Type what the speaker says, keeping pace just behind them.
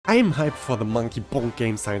I'm hyped for the Monkey Bonk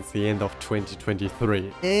game since the end of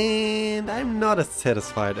 2023, and I'm not as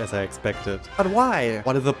satisfied as I expected. But why?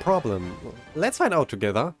 What is the problem? Let's find out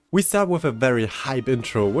together. We start with a very hype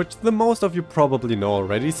intro, which the most of you probably know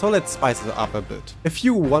already, so let's spice it up a bit. A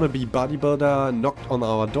few wannabe bodybuilder knocked on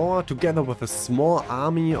our door together with a small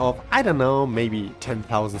army of, I don't know, maybe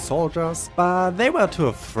 10,000 soldiers, but they were too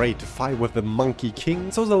afraid to fight with the Monkey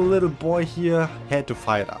King, so the little boy here had to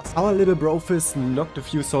fight us. Our little brofist knocked a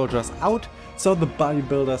few soldiers out, so the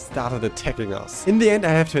bodybuilder started attacking us. In the end, I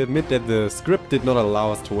have to admit that the script did not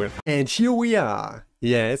allow us to win. And here we are.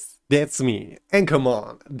 Yes, that's me. And come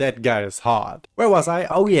on, that guy is hard. Where was I?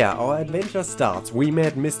 Oh yeah, our adventure starts. We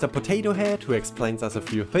met Mr. Potato Head, who explains us a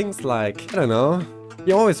few things like, I don't know,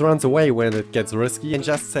 he always runs away when it gets risky and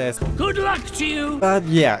just says, "Good luck to you!" But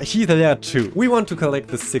yeah, he's there too. We want to collect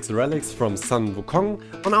the 6 relics from Son Wukong.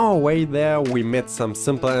 On our way there, we met some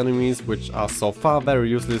simple enemies, which are so far very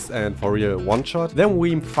useless and for real one-shot. Then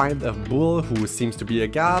we find a bull who seems to be a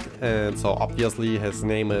guard, and so obviously his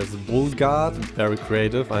name is Bull Guard. Very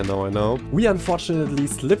creative, I know. We unfortunately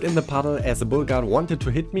slipped in the puddle as the bull guard wanted to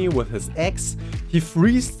hit me with his axe. He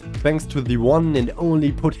freezed thanks to the one and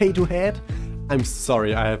only Potato Head. I'm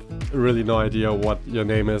sorry, I have really no idea what your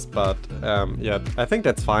name is, but yeah, I think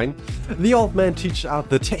that's fine. The old man teaches out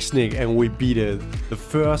the technique and we beat it. The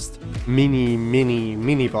first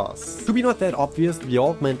mini boss. To be not that obvious, the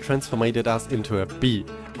old man transformed us into a bee.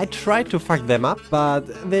 I tried to fuck them up, but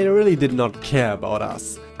they really did not care about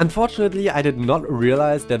us. Unfortunately, I did not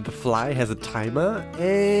realize that the fly has a timer,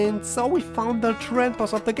 and so we found the trend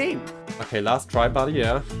boss of the game. Okay, last try, buddy,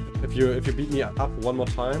 yeah. If you beat me up one more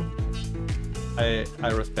time, I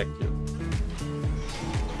respect you.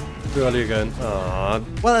 Too early again.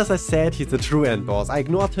 Aww. Well, as I said, he's the true end boss. I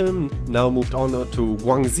ignored him, now moved on to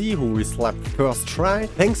Guangxi, who we slapped first try.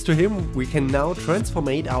 Thanks to him, we can now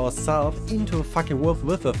transformate ourselves into a fucking wolf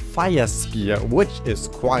with a fire spear, which is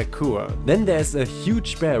quite cool. Then there's a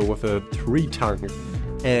huge bear with a 3 tongues.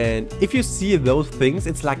 And if you see those things,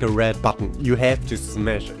 it's like a red button. You have to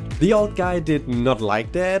smash it. The old guy did not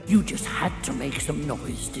like that. You just had to make some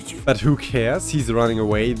noise, did you? But who cares? He's running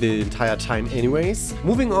away the entire time anyways.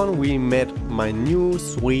 Moving on, we met my new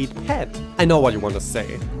sweet pet. I know what you want to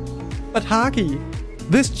say. But Haki,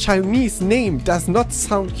 this Chinese name does not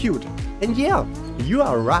sound cute. And yeah, you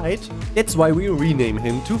are right. That's why we rename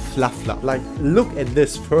him to Fluffla. Like, look at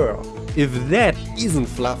this fur. If that isn't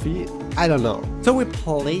fluffy, I don't know. So we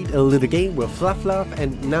played a little game with Fluff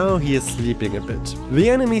and now he is sleeping a bit. The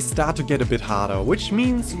enemies start to get a bit harder, which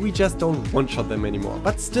means we just don't one-shot them anymore,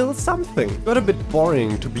 but still something. Got a bit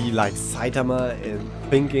boring to be like Saitama, and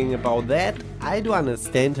thinking about that, I do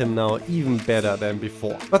understand him now even better than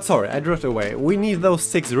before. But sorry, I drift away. We need those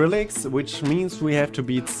 6 relics, which means we have to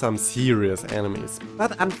beat some serious enemies.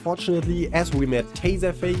 But unfortunately, as we met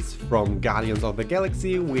Taserface from Guardians of the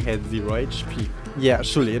Galaxy, we had 0 HP. Yeah,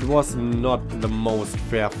 surely it was not the most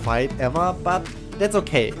fair fight ever, but that's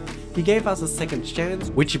okay. He gave us a second chance,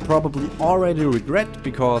 which he probably already regret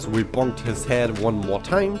because we bonked his head one more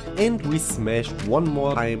time and we smashed one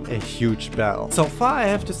more time a huge bell. So far I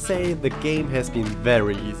have to say the game has been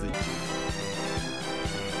very easy.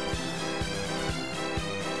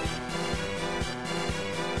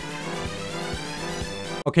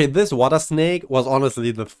 Okay, this water snake was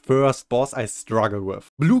honestly the first boss I struggled with.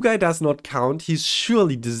 Blue guy does not count, he's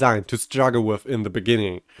surely designed to struggle with in the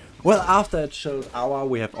beginning. Well, after a chilled hour,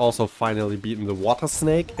 we have also finally beaten the water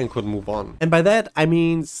snake and could move on. And by that, I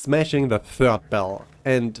mean smashing the 3rd bell.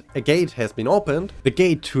 And a gate has been opened, the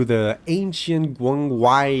gate to the ancient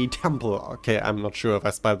Guangwai temple. Okay, I'm not sure if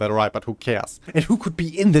I spelled that right, but who cares? And who could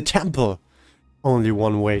be in the temple? Only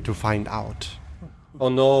one way to find out. Oh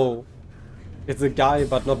no. It's a guy,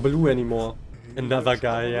 but not blue anymore. Another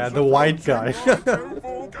guy, yeah, the white guy.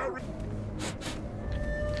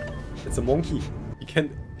 It's a monkey. He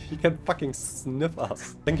can fucking sniff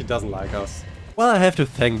us. I think he doesn't like us. Well, I have to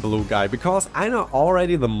thank Blue Guy, because I know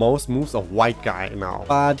already the most moves of White Guy now.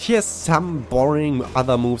 But he has some boring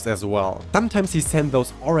other moves as well. Sometimes he sends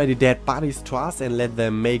those already dead bodies to us and let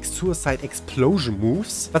them make suicide explosion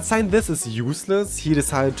moves. But since this is useless, he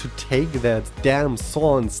decided to take that damn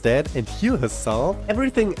soul instead and heal himself.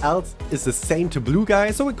 Everything else is the same to Blue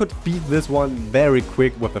Guy, so we could beat this one very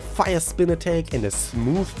quick with a fire spin attack and a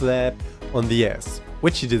smooth slap on the ass,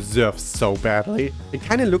 which he deserves so badly. It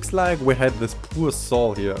kinda looks like we had this poor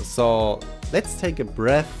soul here, so let's take a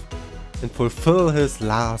breath and fulfill his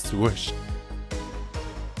last wish.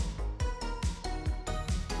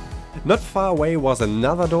 Not far away was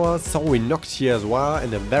another door, so we knocked here as well,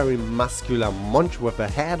 and a very muscular munch with the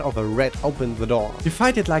head of a rat opened the door. We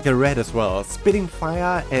fight it like a rat as well, spitting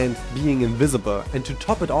fire and being invisible. And to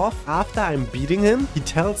top it off, after I'm beating him, he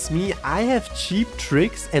tells me I have cheap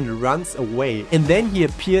tricks and runs away. And then he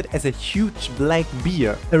appeared as a huge black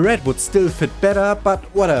bear. A rat would still fit better, but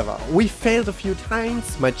whatever. We failed a few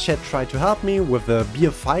times. My chat tried to help me with the beer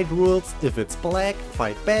fight rules. If it's black,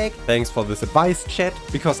 fight back. Thanks for this advice, chat,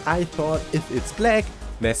 because I thought if it's black,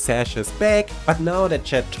 massage his back. But now that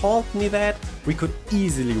chat told me that, we could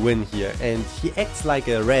easily win here. And he acts like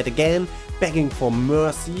a rat again, begging for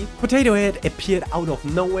mercy. Potato Head appeared out of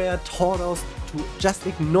nowhere, taught us to just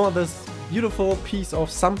ignore this beautiful piece of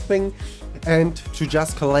something and to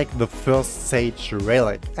just collect the first sage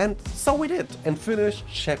relic. And so we did, and finished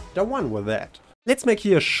chapter 1 with that. Let's make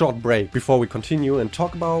here a short break before we continue and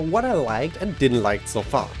talk about what I liked and didn't like so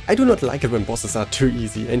far. I do not like it when bosses are too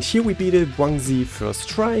easy, and here we beat it Wangzi first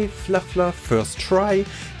try, Fluffler first try,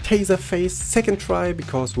 Taserface second try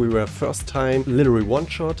because we were first time literally one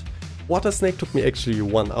shot. Water Snake took me actually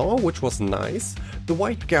 1 hour, which was nice. The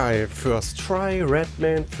white guy first try, Red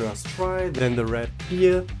Man first try, then the red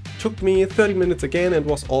beer took me 30 minutes again and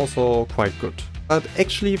was also quite good. But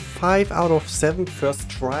actually 5 out of 7 first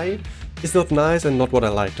try is not nice and not what I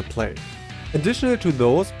like to play. Additional to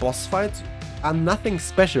those, boss fights are nothing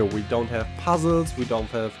special. We don't have puzzles, we don't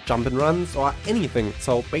have jump and runs or anything.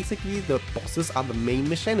 So basically the bosses are the main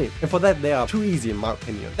mechanic. And for that they are too easy in my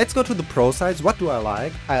opinion. Let's go to the pro sides. What do I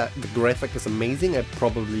like? The graphic is amazing. I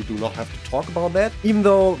probably do not have to talk about that. Even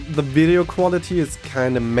though the video quality is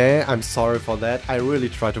kinda meh, I'm sorry for that. I really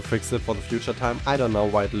try to fix it for the future time. I don't know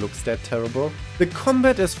why it looks that terrible. The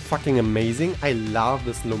combat is fucking amazing. I love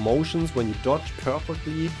the slow motions when you dodge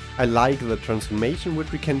perfectly. I like the transformation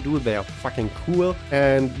which we can do. They are fucking cool,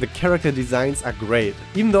 and the character designs are great.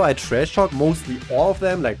 Even though I trash talk mostly all of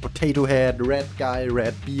them, like Potato Head, Red Guy,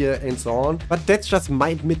 Red Beer and so on, but that's just my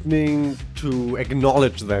admitting to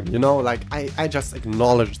acknowledge them, you know, like I just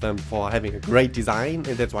acknowledge them for having a great design,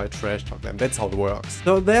 and that's why I trash talk them. That's how it works.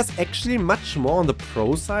 So there's actually much more on the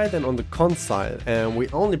pro side than on the con side, and we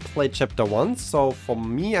only played chapter 1, so for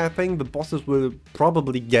me I think the bosses will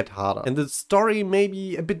probably get harder. And the story may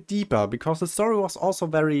be a bit deeper, because the story was also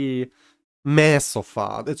very meh so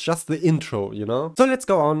far. It's just the intro, you know? So let's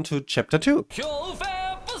go on to chapter 2.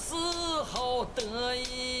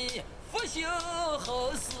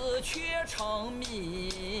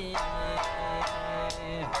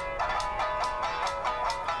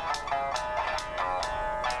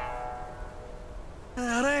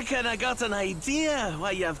 I reckon I got an idea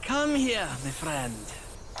why you've come here, my friend.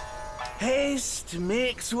 Haste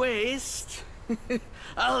makes waste.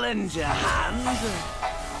 I'll lend you a hand.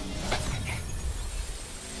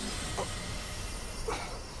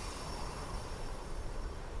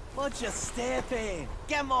 Watch your step, eh?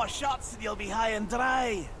 Get more shots and you'll be high and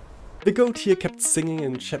dry. The goat here kept singing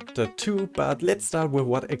in chapter 2, but let's start with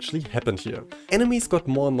what actually happened here. Enemies got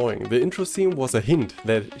more annoying. The intro scene was a hint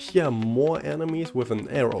that here are more enemies with an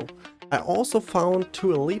arrow. I also found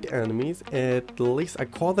 2 elite enemies, at least I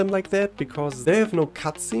call them like that because they have no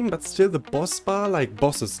cutscene but still the boss bar like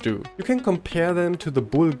bosses do. You can compare them to the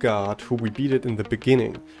bull guard who we beat it in the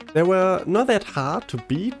beginning. They were not that hard to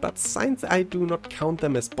beat, but since I do not count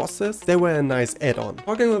them as bosses, they were a nice add-on.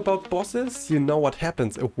 Talking about bosses, you know what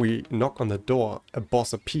happens if we knock on the door, a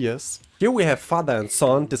boss appears. Here we have father and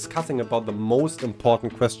son discussing about the most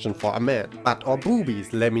important question for a man. Butt or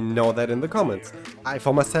boobies? Let me know that in the comments. I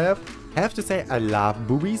for myself have to say I love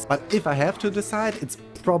boobies, but if I have to decide, it's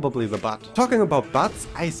probably the butt. Talking about butts,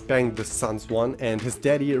 I spanked the son's one and his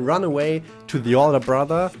daddy ran away to the older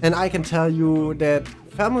brother, and I can tell you that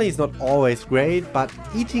family is not always great, but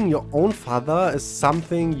eating your own father is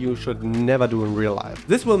something you should never do in real life.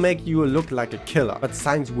 This will make you look like a killer, but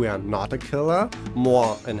since we are not a killer,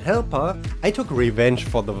 more an helper, I took revenge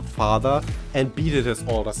for the father and beated his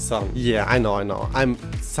older son. Yeah, I know, I'm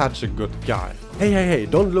such a good guy. Hey,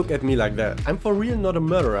 don't look at me like that. I'm for real not a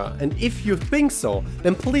murderer, and if you think so,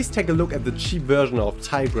 then please take a look at the cheap version of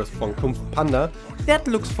Tigress from Kung Fu Panda. That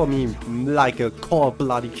looks for me like a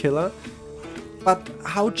cold-bloody killer. But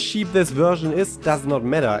how cheap this version is does not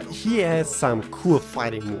matter. He has some cool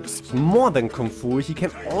fighting moves. More than Kung Fu, he can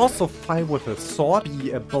also fight with a sword, be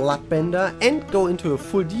a bloodbender, and go into a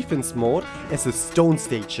full defense mode as a stone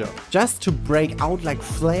stager, just to break out like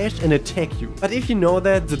Flash and attack you. But if you know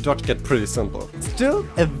that, the dodge gets pretty simple. Still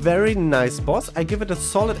a very nice boss. I give it a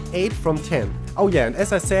solid 8 from 10. Oh yeah, and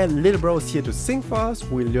as I said, little bro is here to sing for us.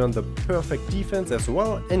 We learn the perfect defense as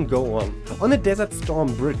well and go on. On the Desert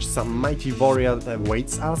Storm bridge, some mighty warrior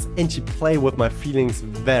awaits us, and she played with my feelings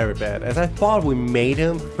very bad. As I thought we made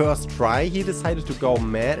him first try, he decided to go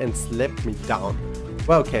mad and slapped me down.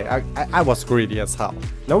 Well, okay, I was greedy as hell.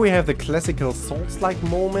 Now we have the classical Souls-like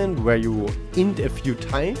moment where you int a few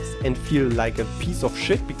times and feel like a piece of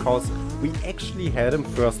shit because we actually had him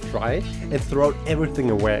first try and throw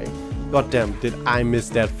everything away. God damn, did I miss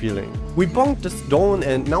that feeling. We bonked the stone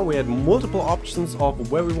and now we had multiple options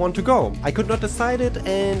of where we want to go. I could not decide it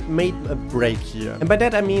and made a break here. And by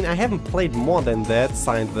that I mean I haven't played more than that,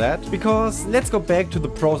 signed that, because let's go back to the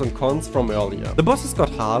pros and cons from earlier. The bosses got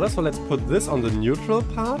harder, so let's put this on the neutral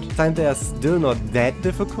part. Signed they are still not that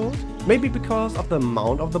difficult. Maybe because of the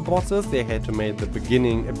amount of the bosses, they had to make the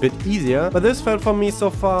beginning a bit easier, but this felt for me so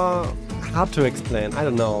far hard to explain, I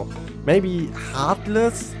don't know. Maybe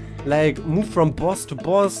heartless? Like, move from boss to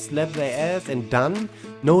boss, slap their ass and done.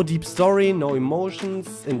 No deep story, no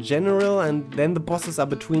emotions in general, and then the bosses are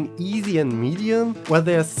between easy and medium, where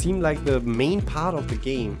they seem like the main part of the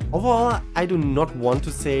game. Overall, I do not want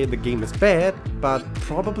to say the game is bad, but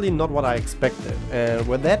probably not what I expected. And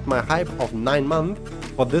with that, my hype of 9 months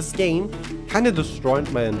for this game kinda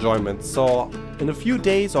destroyed my enjoyment. So in a few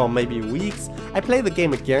days or maybe weeks, I play the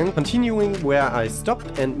game again, continuing where I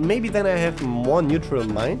stopped, and maybe then I have a more neutral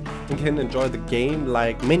mind and can enjoy the game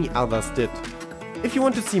like many others did. If you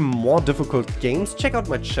want to see more difficult games, check out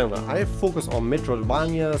my channel. I focus on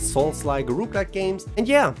Metroidvania, Souls-like, roguelike games, and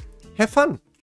yeah, have fun!